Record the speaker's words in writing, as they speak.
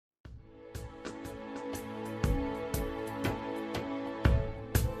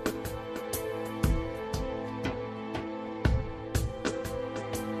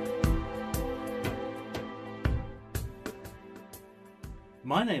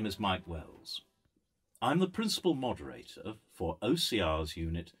My name is Mike Wells. I'm the principal moderator for OCR's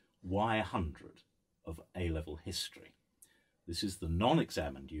unit Y100 of A-Level History. This is the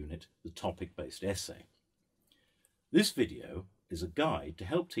non-examined unit, the topic-based essay. This video is a guide to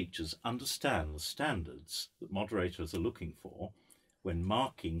help teachers understand the standards that moderators are looking for when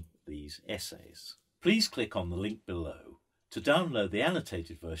marking these essays. Please click on the link below to download the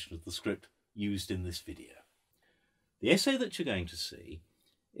annotated version of the script used in this video. The essay that you're going to see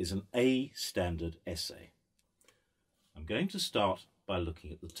is an A standard essay. I'm going to start by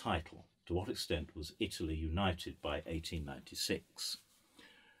looking at the title. To what extent was Italy united by 1896?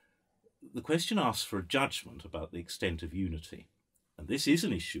 The question asks for a judgment about the extent of unity, and this is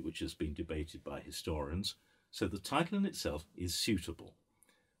an issue which has been debated by historians, so the title in itself is suitable.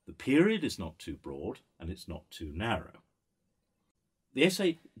 The period is not too broad and it's not too narrow. The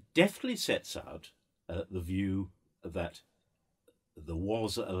essay definitely sets out the view that there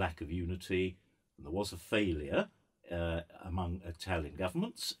was a lack of unity, and there was a failure among Italian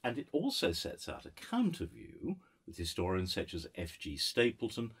governments, and it also sets out a counter view with historians such as F.G.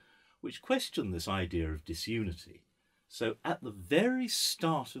 Stapleton, which question this idea of disunity. So at the very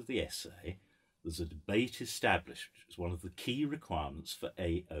start of the essay, there's a debate established, which is one of the key requirements for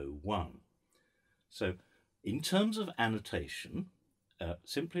A01. So in terms of annotation,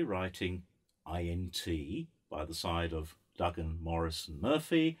 simply writing INT by the side of Duggan, Morris and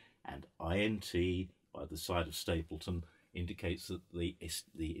Murphy and INT by the side of Stapleton indicates that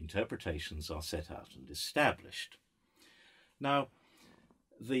the interpretations are set out and established. Now,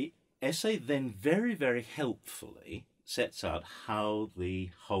 the essay then very helpfully sets out how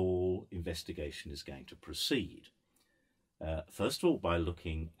the whole investigation is going to proceed. First of all, by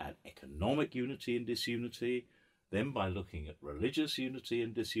looking at economic unity and disunity, then by looking at religious unity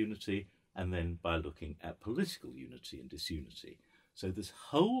and disunity, and then by looking at political unity and disunity. So this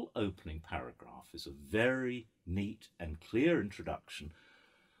whole opening paragraph is a very neat and clear introduction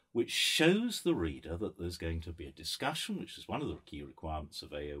which shows the reader that there's going to be a discussion, which is one of the key requirements of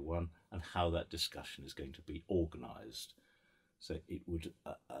A01, and how that discussion is going to be organised. So it would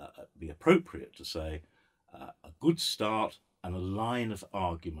be appropriate to say a good start and a line of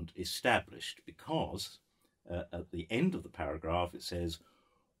argument established, because at the end of the paragraph it says,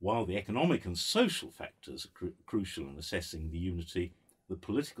 while the economic and social factors are crucial in assessing the unity, the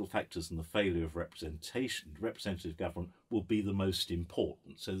political factors and the failure of representative government will be the most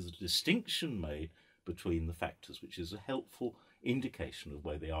important. So there's a distinction made between the factors, which is a helpful indication of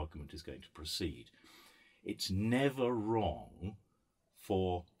where the argument is going to proceed. It's never wrong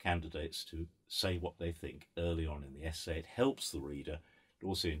for candidates to say what they think early on in the essay. It helps the reader. It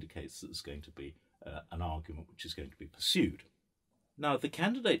also indicates that there's going to be an argument which is going to be pursued. Now, the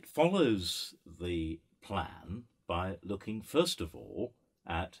candidate follows the plan by looking, first of all,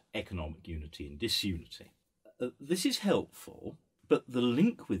 at economic unity and disunity. This is helpful, but the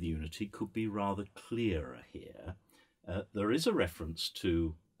link with unity could be rather clearer here. There is a reference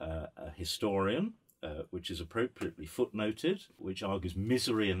to a historian, which is appropriately footnoted, which argues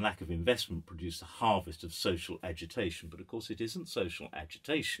misery and lack of investment produce a harvest of social agitation. But of course it isn't social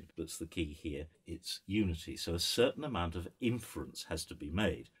agitation that's the key here, it's unity. So a certain amount of inference has to be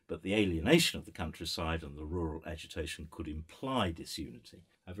made. But the alienation of the countryside and the rural agitation could imply disunity.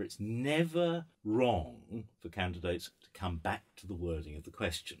 However, it's never wrong for candidates to come back to the wording of the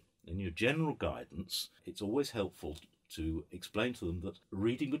question. In your general guidance, it's always helpful to explain to them that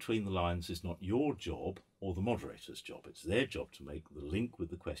reading between the lines is not your job or the moderator's job. It's their job to make the link with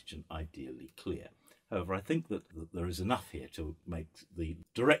the question ideally clear. However, I think that there is enough here to make the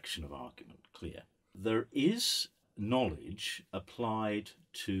direction of argument clear. There is knowledge applied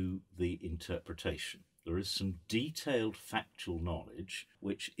to the interpretation. There is some detailed factual knowledge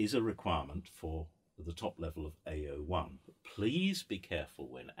which is a requirement for the top level of A01. But please be careful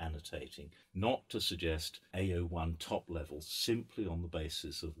when annotating not to suggest A01 top level simply on the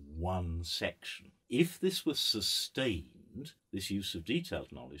basis of one section. If this was sustained, this use of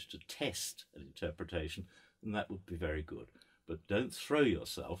detailed knowledge to test an interpretation, then that would be very good. But don't throw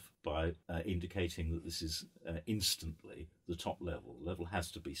yourself by indicating that this is instantly the top level. The level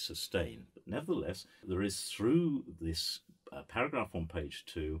has to be sustained. But nevertheless, there is through this paragraph on page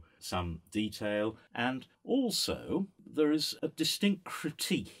 2 some detail, and also there is a distinct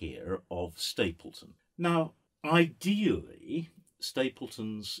critique here of Stapleton. Now, ideally,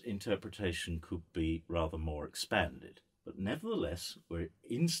 Stapleton's interpretation could be rather more expanded. But nevertheless, we're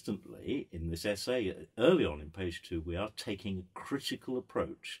instantly, in this essay, early on in page 2, we are taking a critical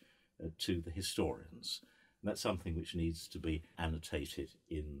approach to the historians. And that's something which needs to be annotated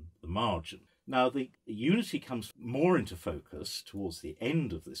in the margin. Now, the unity comes more into focus towards the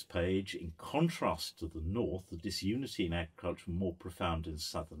end of this page. In contrast to the north, the disunity in agriculture was more profound in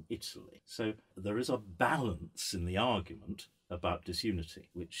southern Italy. So there is a balance in the argument about disunity,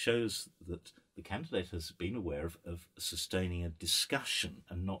 which shows that the candidate has been aware of sustaining a discussion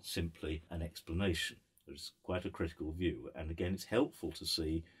and not simply an explanation. There's quite a critical view, and again it's helpful to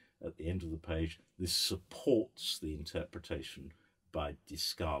see at the end of the page this supports the interpretation by Di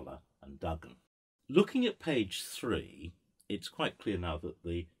Scala and Duggan. Looking at page 3, it's quite clear now that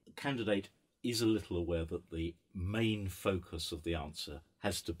the candidate is a little aware that the main focus of the answer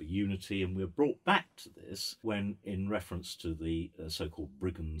has to be unity, and we're brought back to this when, in reference to the so-called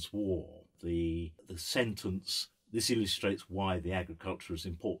Brigands' War, the sentence, "This illustrates why the agriculture is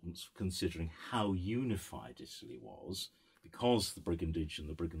important, considering how unified Italy was, because the brigandage and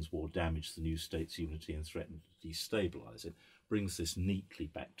the Brigands' War damaged the new state's unity and threatened to destabilise it," brings this neatly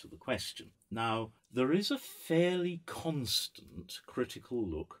back to the question. Now, there is a fairly constant critical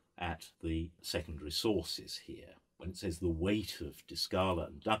look at the secondary sources here. When it says the weight of Di Scala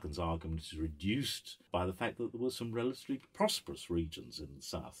and Duggan's argument is reduced by the fact that there were some relatively prosperous regions in the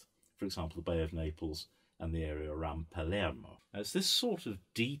south, for example, the Bay of Naples and the area around Palermo. Now, it's this sort of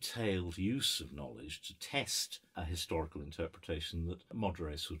detailed use of knowledge to test a historical interpretation that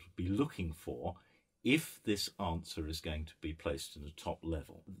moderators would be looking for if this answer is going to be placed in a top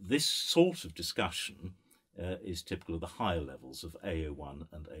level. This sort of discussion is typical of the higher levels of A01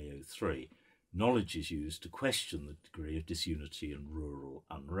 and A03. Knowledge is used to question the degree of disunity and rural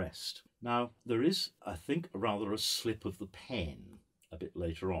unrest. Now, there is, I think, rather a slip of the pen a bit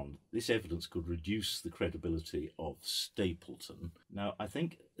later on. This evidence could reduce the credibility of Stapleton. Now, I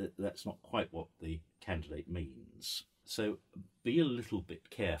think that's not quite what the candidate means. So be a little bit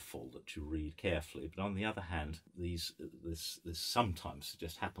careful that you read carefully. But on the other hand, this sometimes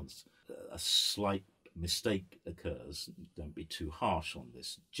just happens. A slight mistake occurs. Don't be too harsh on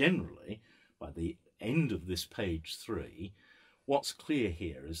this. Generally, by the end of this page 3, what's clear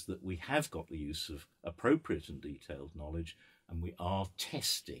here is that we have got the use of appropriate and detailed knowledge, and we are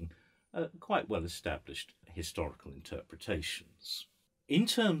testing quite well-established historical interpretations. In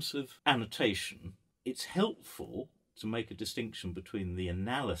terms of annotation, it's helpful to make a distinction between the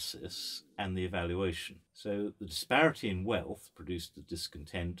analysis and the evaluation. So the disparity in wealth produced the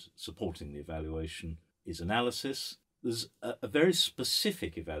discontent supporting the evaluation is analysis. There's a very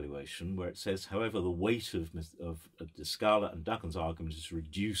specific evaluation where it says, however, the weight of Di Scala and Duggan's argument is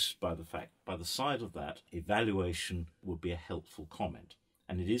reduced by the fact, by the side of that, evaluation would be a helpful comment.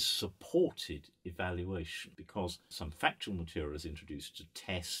 And it is supported evaluation because some factual material is introduced to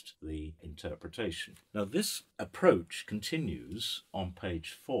test the interpretation. Now, this approach continues on page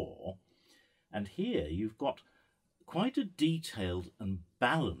 4, and here you've got quite a detailed and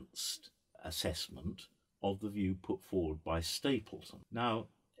balanced assessment of the view put forward by Stapleton. Now,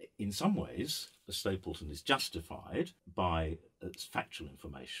 in some ways, Stapleton is justified by its factual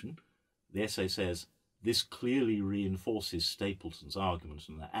information. The essay says, "This clearly reinforces Stapleton's argument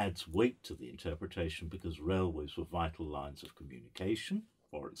and adds weight to the interpretation because railways were vital lines of communication,"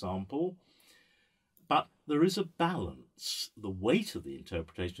 for example. But there is a balance. The weight of the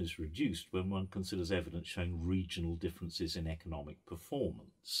interpretation is reduced when one considers evidence showing regional differences in economic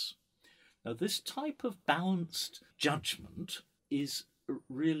performance. Now, this type of balanced judgment is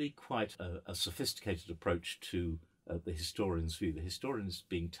really quite a sophisticated approach to the historian's view. The historian is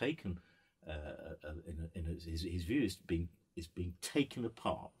being taken, his view is being taken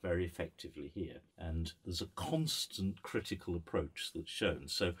apart very effectively here, and there's a constant critical approach that's shown.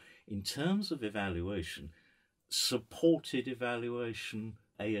 So in terms of evaluation, supported evaluation,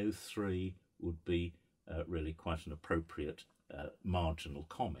 A03 would be really quite an appropriate marginal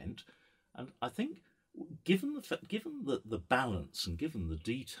comment. And I think, given the balance and given the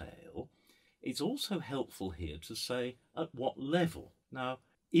detail, it's also helpful here to say at what level. Now,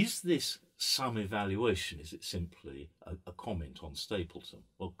 is this some evaluation? Is it simply a comment on Stapleton?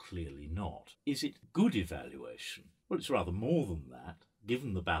 Well, clearly not. Is it good evaluation? Well, it's rather more than that,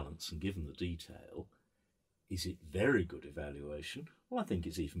 given the balance and given the detail. Is it very good evaluation? Well, I think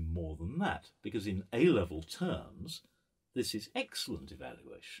it's even more than that, because in A-level terms, this is excellent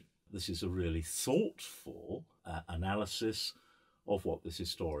evaluation. This is a really thoughtful analysis of what this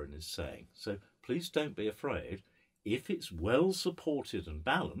historian is saying. So please don't be afraid, if it's well supported and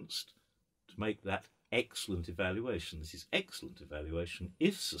balanced, to make that excellent evaluation. This is excellent evaluation,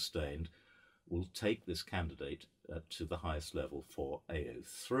 if sustained, will take this candidate to the highest level for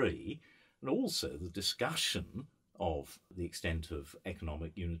A03, and also the discussion of the extent of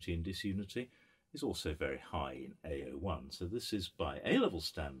economic unity and disunity is also very high in A01. So this is, by A-level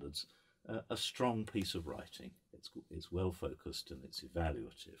standards, a strong piece of writing. It's well focused and it's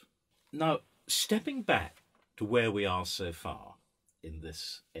evaluative. Now, stepping back to where we are so far in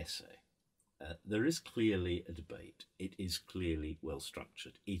this essay, there is clearly a debate. It is clearly well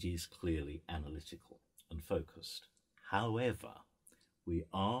structured. It is clearly analytical and focused. However, we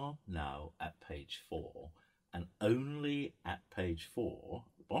are now at page 4, and only at page 4,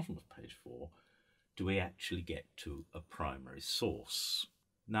 the bottom of page 4, do we actually get to a primary source.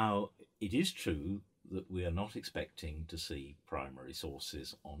 Now, it is true that we are not expecting to see primary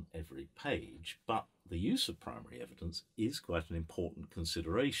sources on every page, but the use of primary evidence is quite an important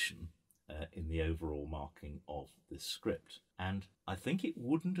consideration in the overall marking of this script. And I think it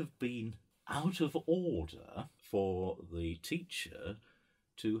wouldn't have been out of order for the teacher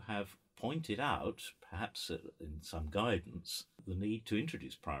to have pointed out, perhaps in some guidance, the need to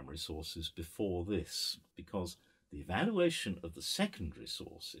introduce primary sources before this, because the evaluation of the secondary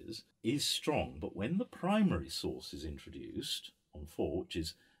sources is strong, but when the primary source is introduced on 4, which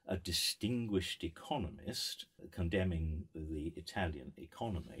is a distinguished economist condemning the Italian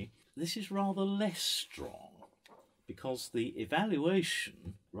economy, this is rather less strong, because the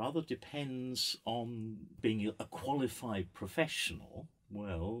evaluation rather depends on being a qualified professional.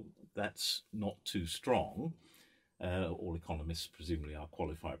 Well, that's not too strong. All economists presumably are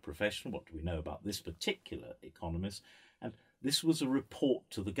qualified professional. What do we know about this particular economist? And this was a report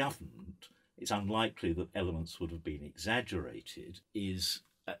to the government. It's unlikely that elements would have been exaggerated, is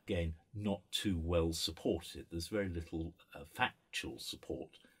again not too well supported. There's very little factual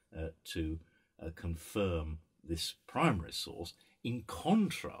support to confirm this primary source, in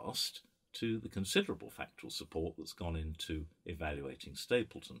contrast to the considerable factual support that's gone into evaluating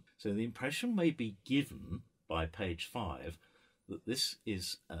Stapleton. So the impression may be given by page 5 that this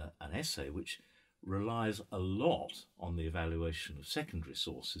is an essay which relies a lot on the evaluation of secondary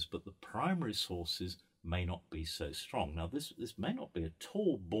sources, but the primary sources may not be so strong. Now, this may not be at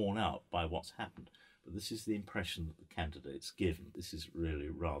all borne out by what's happened, but this is the impression that the candidate's given. This is really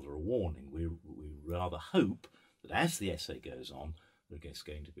rather a warning. We rather hope that as the essay goes on, there's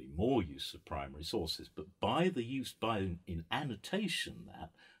going to be more use of primary sources, but by the use in annotation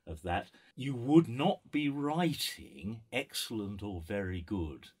of that, you would not be writing excellent or very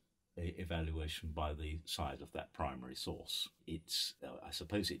good evaluation by the side of that primary source. It's, I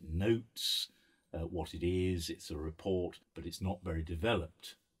suppose it notes what it is, it's a report, but it's not very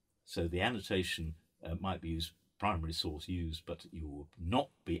developed. So the annotation might be used, primary source used, but you will not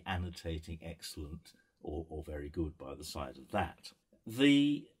be annotating excellent or very good by the side of that.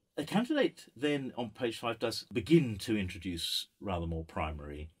 The candidate then on page 5 does begin to introduce rather more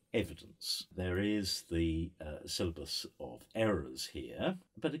primary evidence. There is the syllabus of errors here,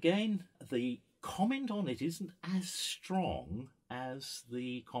 but again, the comment on it isn't as strong as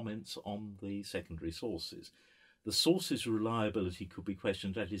the comments on the secondary sources. The source's reliability could be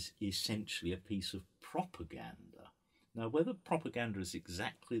questioned. That is essentially a piece of propaganda. Now, whether propaganda is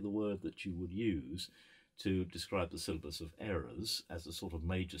exactly the word that you would use to describe the syllabus of errors as a sort of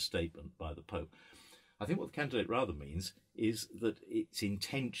major statement by the Pope, I think what the candidate rather means is that its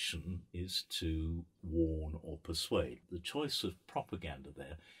intention is to warn or persuade. The choice of propaganda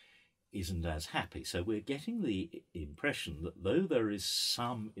there isn't as happy. So we're getting the impression that though there is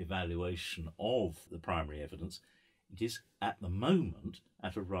some evaluation of the primary evidence, it is at the moment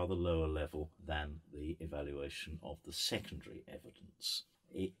at a rather lower level than the evaluation of the secondary evidence.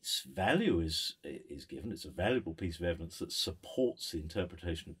 Its value is given. It's a valuable piece of evidence that supports the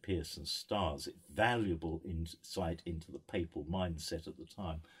interpretation of Pearson's stars. It's valuable insight into the papal mindset at the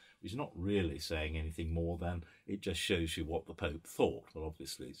time, which is not really saying anything more than it just shows you what the Pope thought. Well,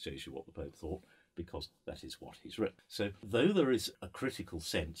 obviously it shows you what the Pope thought because that is what he's written. So though there is a critical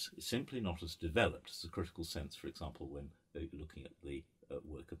sense, it's simply not as developed as the critical sense, for example, when looking at the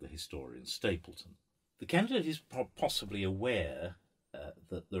work of the historian Stapleton. The candidate is possibly aware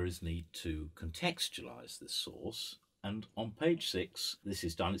that there is need to contextualise this source, and on page 6 this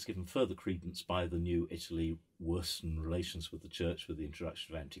is done. It's given further credence by the New Italy worsened relations with the Church with the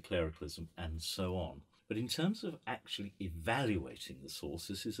introduction of anti-clericalism and so on. But in terms of actually evaluating the source,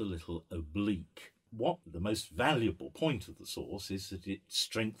 this is a little oblique. What the most valuable point of the source is that it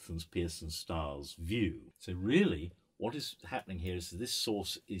strengthens Pearson's star's view. So really what is happening here is that this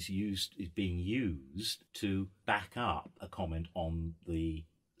source is being used to back up a comment on the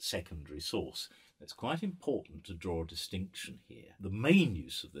secondary source. It's quite important to draw a distinction here. The main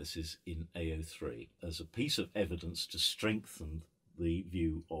use of this is in A03 as a piece of evidence to strengthen the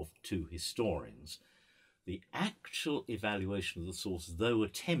view of two historians. The actual evaluation of the source, though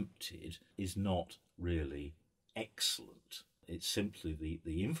attempted, is not really excellent. It's simply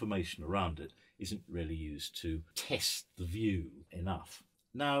the information around it isn't really used to test the view enough.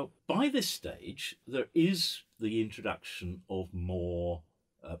 Now, by this stage, there is the introduction of more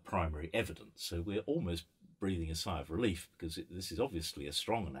primary evidence. So we're almost breathing a sigh of relief, because this is obviously a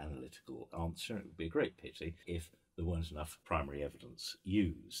strong and analytical answer. It would be a great pity if there weren't enough primary evidence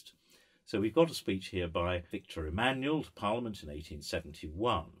used. So we've got a speech here by Victor Emmanuel to Parliament in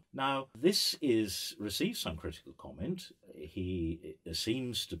 1871. Now, this received some critical comment. He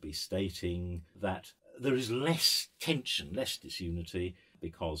seems to be stating that there is less tension, less disunity,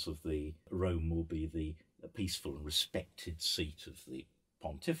 because of Rome will be the peaceful and respected seat of the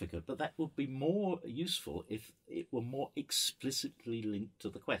pontificate, but that would be more useful if it were more explicitly linked to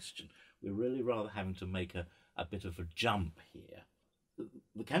the question. We're really rather having to make a bit of a jump here.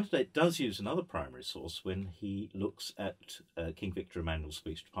 The candidate does use another primary source when he looks at King Victor Emmanuel's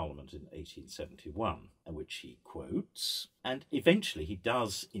speech to Parliament in 1871, which he quotes, and eventually he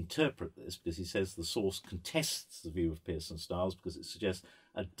does interpret this, because he says the source contests the view of Pearson Stiles because it suggests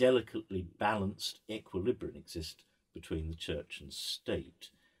a delicately balanced equilibrium exists between the church and state,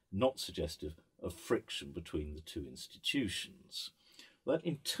 not suggestive of friction between the two institutions. That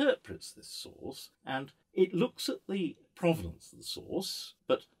interprets this source, and it looks at the provenance of the source,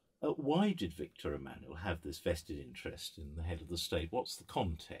 but why did Victor Emmanuel have this vested interest in the head of the state? What's the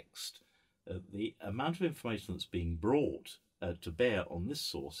context? The amount of information that's being brought to bear on this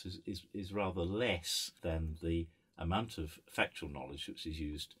source is rather less than the amount of factual knowledge which is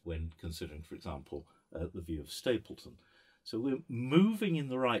used when considering, for example, the view of Stapleton. So we're moving in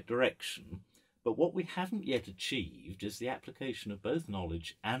the right direction, but what we haven't yet achieved is the application of both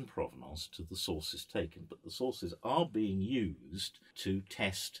knowledge and provenance to the sources taken. But the sources are being used to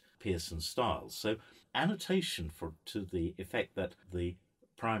test Pearson Stiles. So annotation to the effect that the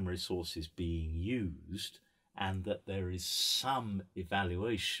primary source is being used and that there is some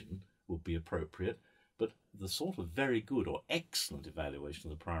evaluation would be appropriate, but the sort of very good or excellent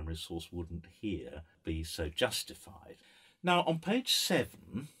evaluation of the primary source wouldn't here be so justified. Now, on page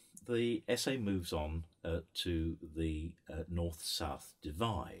 7, the essay moves on to the north-south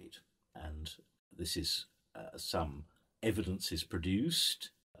divide, and this is some evidence is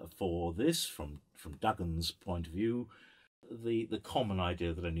produced for this from Duggan's point of view. The common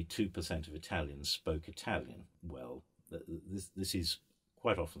idea that only 2% of Italians spoke Italian. Well, this is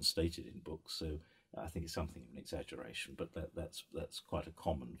quite often stated in books, so I think it's something of an exaggeration, but that's quite a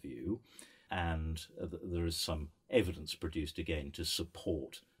common view. And there is some evidence produced again to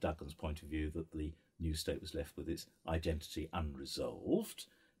support Duggan's point of view that the new state was left with its identity unresolved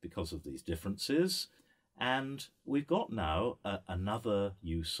because of these differences. And we've got now another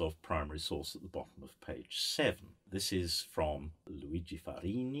use of primary source at the bottom of page 7. This is from Luigi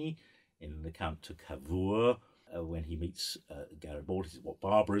Farini in the Count to Cavour when he meets Garibaldi. This is what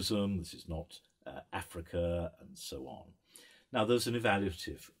barbarism, this is not Africa, and so on. Now, there's an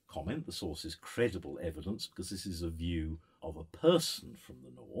evaluative comment. The source is credible evidence because this is a view of a person from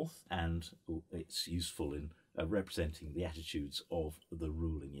the north, and it's useful in representing the attitudes of the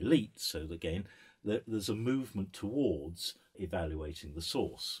ruling elite. So again, there's a movement towards evaluating the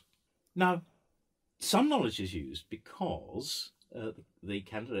source. Now, some knowledge is used because the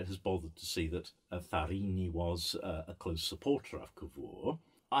candidate has bothered to see that Farini was a close supporter of Cavour.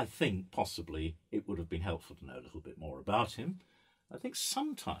 I think possibly it would have been helpful to know a little bit more about him. I think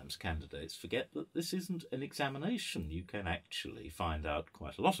sometimes candidates forget that this isn't an examination. You can actually find out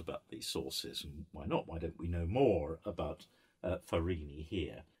quite a lot about these sources, and why not? Why don't we know more about Farini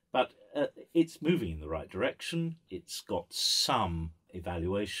here? But it's moving in the right direction. It's got some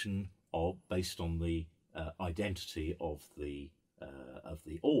evaluation based on the identity of the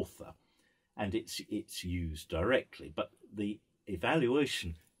author, and it's used directly. But the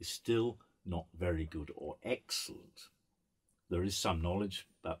evaluation is still not very good or excellent. There is some knowledge,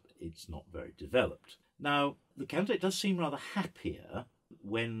 but it's not very developed. Now, the candidate does seem rather happier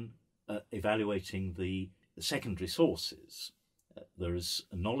when evaluating the secondary sources. There is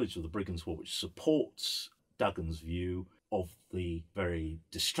a knowledge of the Brigands' War which supports Duggan's view of the very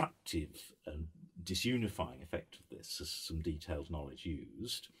destructive and disunifying effect of this. There's some detailed knowledge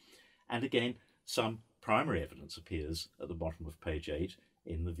used. And again, some primary evidence appears at the bottom of page 8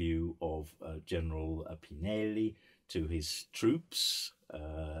 in the view of General Pinelli to his troops,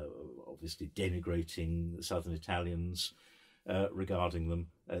 obviously denigrating the southern Italians, regarding them,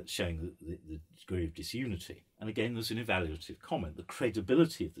 showing the degree of disunity. And again, there's an evaluative comment. The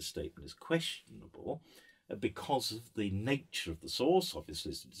credibility of the statement is questionable because of the nature of the source.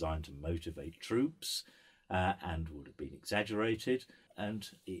 Obviously, it's designed to motivate troops and would have been exaggerated. and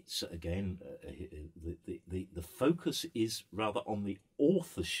it's again the focus is rather on the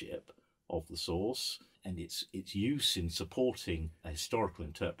authorship of the source and its use in supporting a historical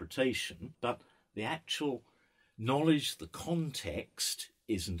interpretation, but the actual knowledge, the context,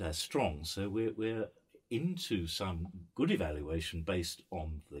 isn't as strong. So we're into some good evaluation based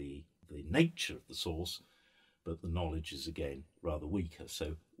on the nature of the source, but the knowledge is again rather weaker.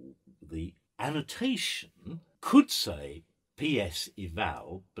 So the annotation could say PS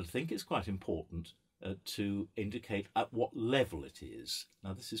eval, but I think it's quite important to indicate at what level it is.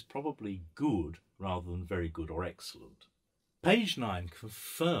 Now this is probably good rather than very good or excellent. Page 9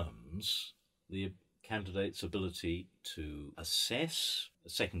 confirms the candidate's ability to assess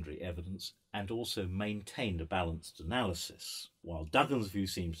secondary evidence and also maintain a balanced analysis. While Duggan's view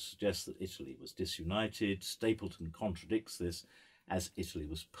seems to suggest that Italy was disunited, Stapleton contradicts this as Italy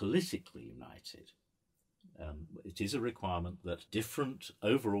was politically united. It is a requirement that different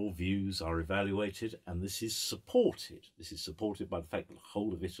overall views are evaluated, and this is supported. This is supported by the fact that the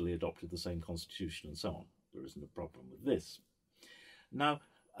whole of Italy adopted the same constitution and so on. There isn't a problem with this. Now,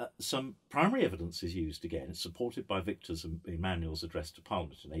 some primary evidence is used again. It's supported by Victor Emmanuel's address to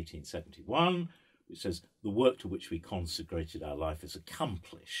Parliament in 1871, which says, "The work to which we consecrated our life is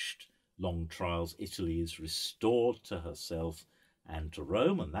accomplished. Long trials, Italy is restored to herself and to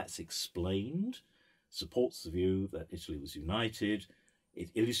Rome," and that's explained. Supports the view that Italy was united.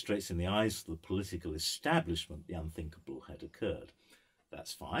 It illustrates in the eyes of the political establishment the unthinkable had occurred.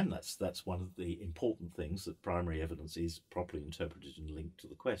 That's fine. That's one of the important things, that primary evidence is properly interpreted and linked to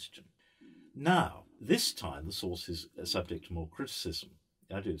the question. Now, this time the source is subject to more criticism.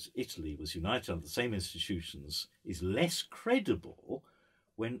 The idea is Italy was united under the same institutions is less credible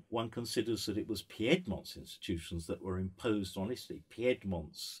when one considers that it was Piedmont's institutions that were imposed on Italy.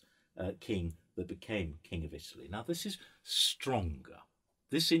 Piedmont's king that became King of Italy. Now this is stronger.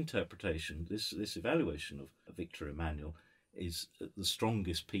 This interpretation, this evaluation of Victor Emmanuel is the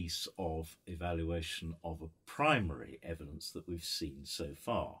strongest piece of evaluation of a primary evidence that we've seen so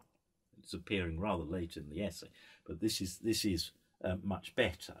far. It's appearing rather late in the essay, but this is much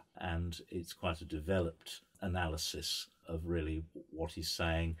better, and it's quite a developed analysis of really what he's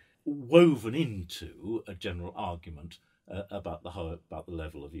saying, woven into a general argument about the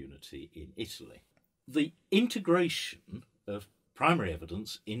level of unity in Italy. The integration of primary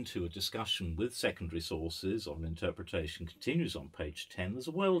evidence into a discussion with secondary sources on interpretation continues on page 10. There's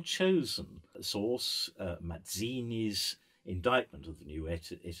a well-chosen source, Mazzini's indictment of the new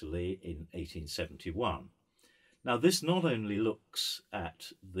Italy in 1871. Now this not only looks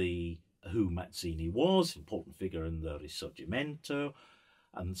at who Mazzini was, important figure in the Risorgimento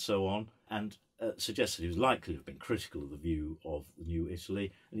and so on, and suggests that he was likely to have been critical of the view of the new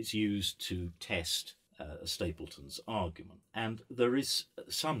Italy, and it's used to test Stapleton's argument. And there is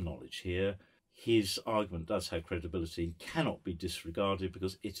some knowledge here. His argument does have credibility and cannot be disregarded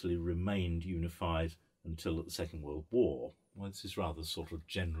because Italy remained unified until the Second World War. Well, this is rather sort of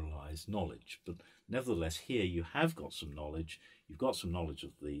generalised knowledge, but nevertheless here you have got some knowledge. You've got some knowledge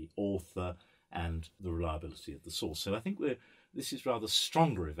of the author and the reliability of the source. So I think this is rather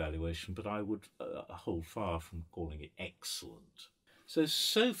stronger evaluation, but I would hold far from calling it excellent.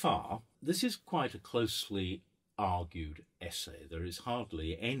 So far, this is quite a closely argued essay. There is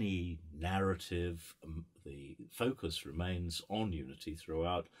hardly any narrative. The focus remains on unity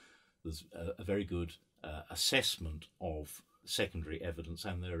throughout. There's a very good assessment of secondary evidence,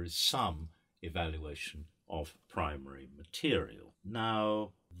 and there is some evaluation of primary material.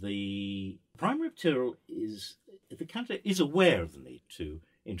 Now, the primary material the candidate is aware of the need to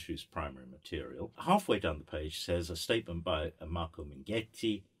introduce primary material. Halfway down the page says a statement by Marco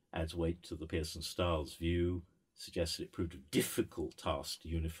Minghetti adds weight to the Pearson-Stiles view, suggests that it proved a difficult task to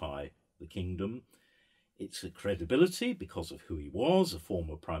unify the kingdom. It's a credibility because of who he was, a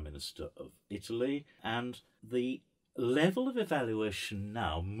former Prime Minister of Italy, and the level of evaluation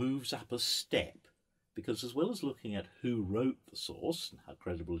now moves up a step because as well as looking at who wrote the source and how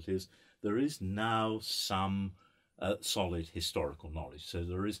credible it is, there is now some solid historical knowledge. So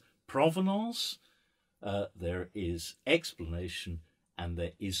there is provenance, there is explanation, and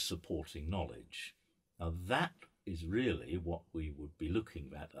there is supporting knowledge. Now that is really what we would be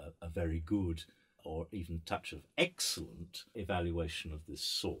looking at, a very good or even touch of excellent evaluation of this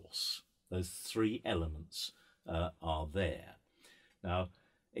source. Those three elements are there. Now,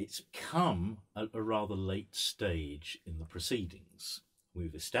 it's come at a rather late stage in the proceedings.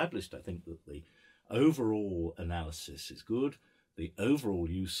 We've established, I think, that the overall analysis is good. The overall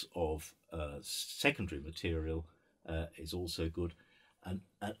use of secondary material is also good. And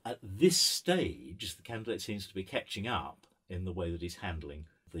at this stage, the candidate seems to be catching up in the way that he's handling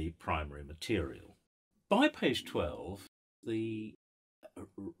the primary material. By page 12, the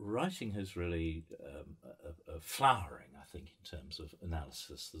writing has really flowering, I think, in terms of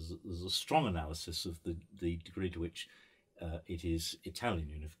analysis. There's a strong analysis of the degree to which it is Italian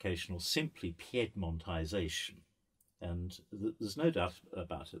unification or simply Piedmontization. And there's no doubt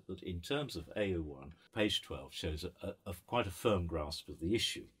about it that in terms of AO1, page 12 shows quite a firm grasp of the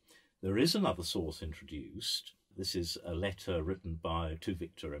issue. There is another source introduced. This is a letter written to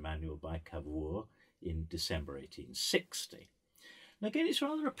Victor Emmanuel by Cavour in December 1860. And again, it's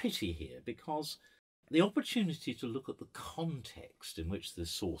rather a pity here because the opportunity to look at the context in which this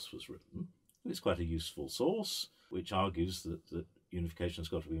source was written, it's quite a useful source, which argues that unification has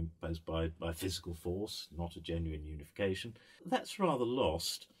got to be imposed by physical force, not a genuine unification. That's rather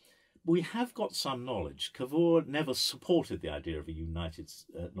lost. We have got some knowledge. Cavour never supported the idea of a united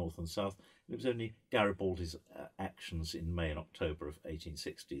North and South. It was only Garibaldi's actions in May and October of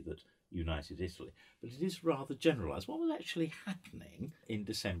 1860 that united Italy. But it is rather generalised. What was actually happening in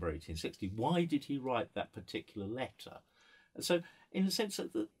December 1860? Why did he write that particular letter? And so, in a sense,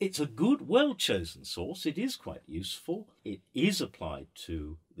 that it's a good, well-chosen source. It is quite useful. It is applied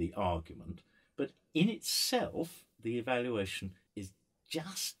to the argument. But in itself, the evaluation is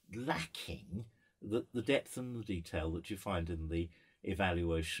just lacking the depth and the detail that you find in the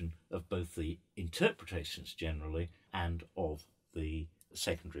evaluation of both the interpretations generally and of the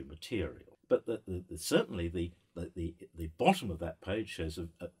secondary material. But certainly the bottom of that page shows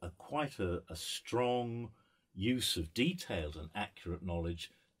quite a strong use of detailed and accurate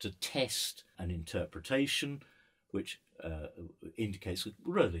knowledge to test an interpretation, which indicates,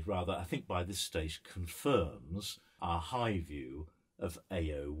 really rather, I think by this stage confirms our high view of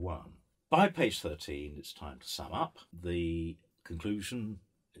AO1. By page 13, it's time to sum up. The conclusion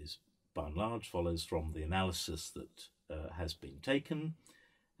is, by and large, follows from the analysis that has been taken,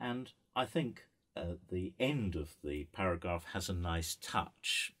 and I think the end of the paragraph has a nice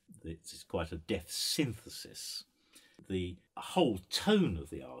touch. It's quite a deft synthesis. The whole tone of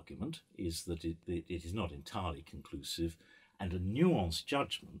the argument is that it is not entirely conclusive, and a nuanced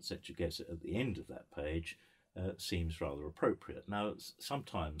judgment, such as gets at the end of that page, seems rather appropriate. Now,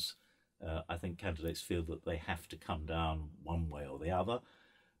 sometimes I think candidates feel that they have to come down one way or the other,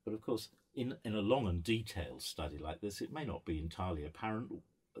 but of course, in a long and detailed study like this, it may not be entirely apparent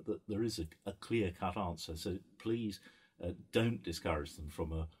that there is a clear-cut answer, so please don't discourage them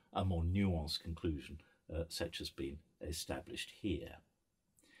from a more nuanced conclusion such as been established here.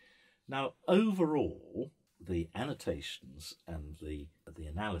 Now, overall, the annotations and the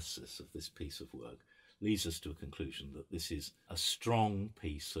analysis of this piece of work leads us to a conclusion that this is a strong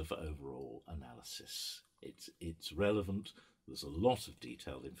piece of overall analysis. It's relevant. There's a lot of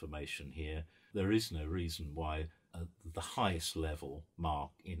detailed information here. There is no reason why the highest level mark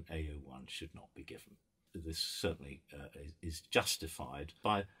in AO1 should not be given. This certainly is justified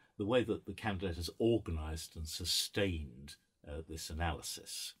by the way that the candidate has organised and sustained this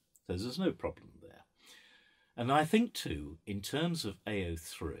analysis. So there's no problem there. And I think too, in terms of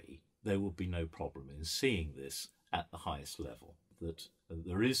AO3, there will be no problem in seeing this at the highest level, that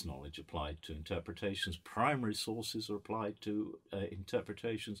there is knowledge applied to interpretations, primary sources are applied to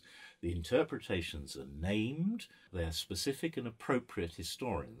interpretations, the interpretations are named, they're specific and appropriate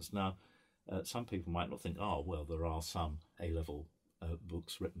historians. Now, some people might not think, oh, well, there are some A-level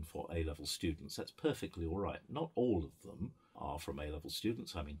books written for A-level students. That's perfectly all right. Not all of them are from A-level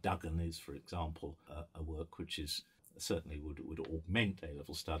students. I mean, Duggan is, for example, a work which is certainly would augment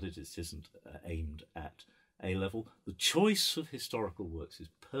A-level studies. It isn't aimed at A-level. The choice of historical works is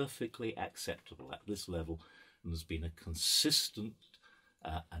perfectly acceptable at this level, and there's been a consistent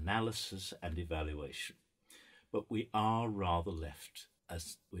analysis and evaluation. But we are rather left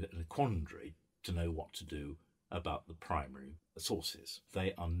with a quandary to know what to do about the primary sources.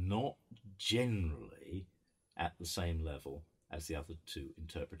 They are not generally at the same level as the other two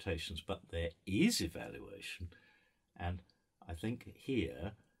interpretations, but there is evaluation, and I think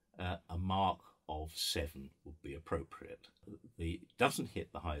here a mark of 7 would be appropriate. It doesn't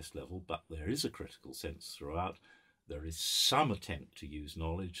hit the highest level, but there is a critical sense throughout. There is some attempt to use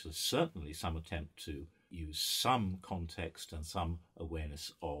knowledge. There's certainly some attempt to use some context and some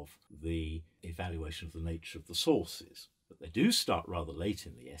awareness of the evaluation of the nature of the sources. But they do start rather late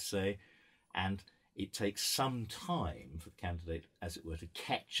in the essay, and it takes some time for the candidate, as it were, to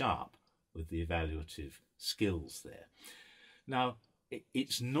catch up with the evaluative skills there. Now,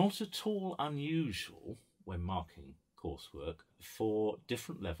 it's not at all unusual when marking coursework for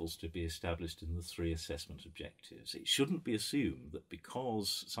different levels to be established in the 3 assessment objectives. It shouldn't be assumed that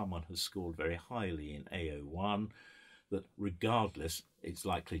because someone has scored very highly in AO1 that regardless, it's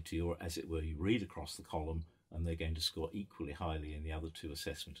likely to, as it were, you read across the column and they're going to score equally highly in the other two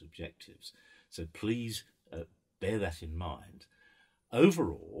assessment objectives. So please bear that in mind.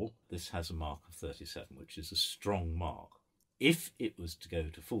 Overall, this has a mark of 37, which is a strong mark. If it was to go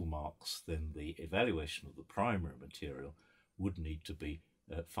to full marks, then the evaluation of the primary material would need to be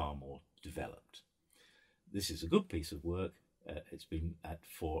far more developed. This is a good piece of work. It's been at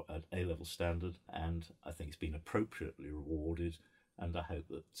A-level standard, and I think it's been appropriately rewarded, and I hope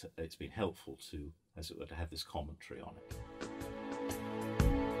that it's been helpful to, as it were, to have this commentary on it.